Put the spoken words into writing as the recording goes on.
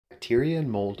bacteria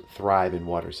and mold thrive in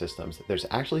water systems, there's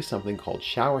actually something called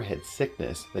showerhead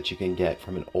sickness that you can get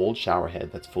from an old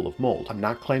showerhead that's full of mold. I'm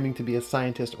not claiming to be a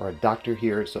scientist or a doctor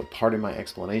here, so pardon my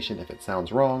explanation if it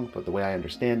sounds wrong, but the way I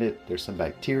understand it, there's some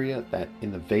bacteria that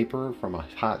in the vapor from a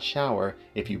hot shower,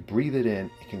 if you breathe it in,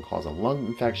 it can cause a lung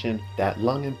infection. That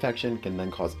lung infection can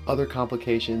then cause other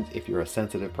complications if you're a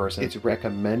sensitive person. It's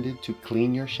recommended to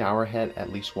clean your shower head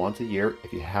at least once a year.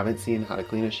 If you haven't seen how to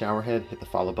clean a shower head, hit the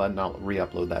follow button, I'll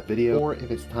re-upload that video. Or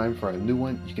if it's time for a new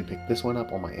one, you can pick this one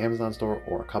up on my Amazon store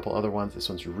or a couple other ones. This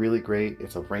one's really great.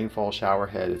 It's a rainfall shower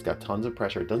head. It's got tons of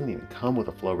pressure. It doesn't even come with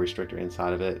a flow restrictor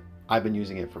inside of it. I've been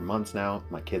using it for months now.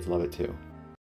 My kids love it too.